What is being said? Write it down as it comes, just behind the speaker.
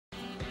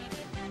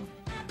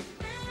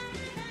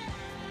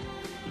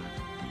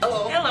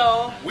Hello.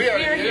 Hello. We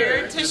are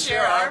here to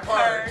share our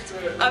part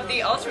of the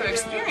Altru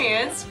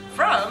experience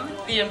from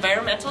the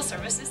Environmental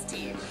Services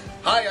team.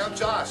 Hi, I'm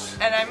Josh.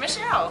 And I'm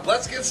Michelle.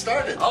 Let's get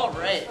started. All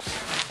right.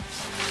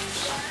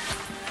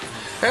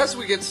 As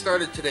we get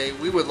started today,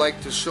 we would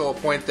like to show a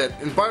point that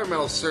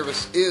environmental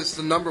service is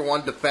the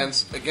 #1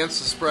 defense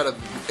against the spread of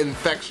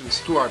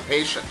infections to our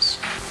patients.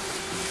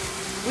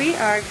 We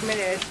are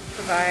committed to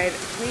provide a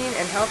clean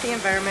and healthy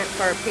environment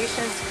for our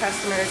patients,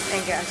 customers,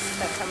 and guests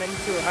that come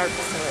into our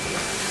facility.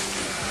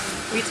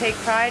 We take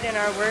pride in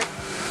our work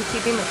to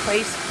keeping the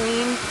place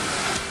clean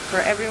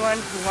for everyone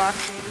who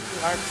walks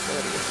into our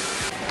facility.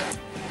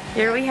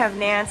 Here we have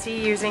Nancy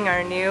using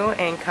our new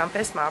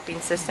Encompass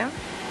mopping system.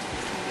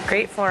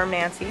 Great form,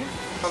 Nancy.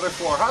 Another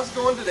floor. How's it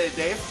going today,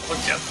 Dave?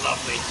 Oh, just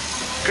lovely.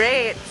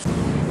 Great.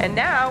 And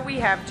now we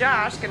have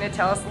Josh going to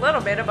tell us a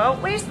little bit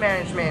about waste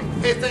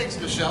management. Hey, thanks,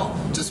 Michelle.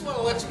 Just want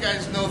to let you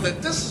guys know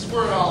that this is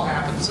where it all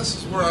happens. This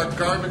is where our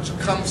garbage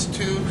comes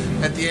to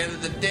at the end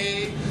of the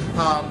day,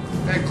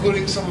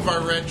 including some of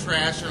our red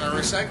trash and our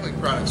recycling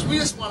products. We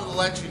just wanted to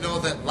let you know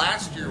that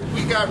last year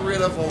we got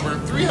rid of over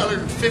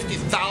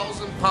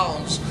 350,000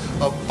 pounds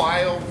of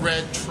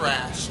bio-red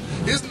trash.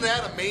 Isn't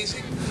that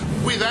amazing?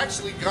 We've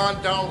actually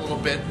gone down a little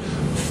bit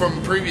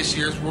from previous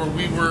years where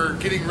we were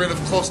getting rid of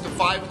close to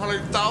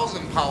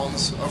 500,000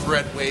 pounds of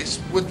red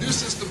waste. With new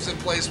systems in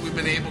place, we've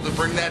been able to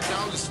bring that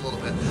down just a little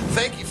bit.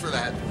 Thank you for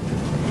that.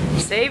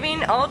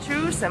 Saving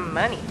Altru some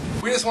money.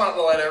 We just wanted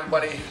to let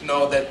everybody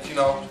know that,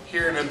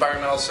 here in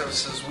Environmental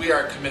Services, we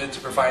are committed to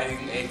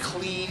providing a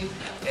clean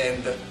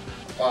and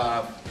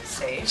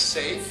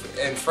safe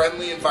and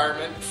friendly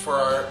environment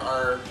for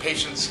our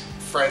patients,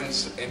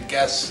 friends, and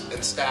guests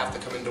and staff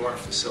that come into our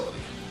facility.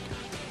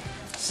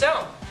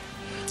 So,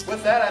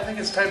 with that, I think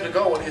it's time to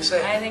go. What do you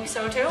say? I think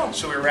so too.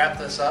 Should we wrap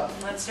this up?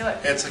 Let's do it.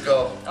 It's a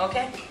go.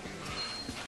 Okay.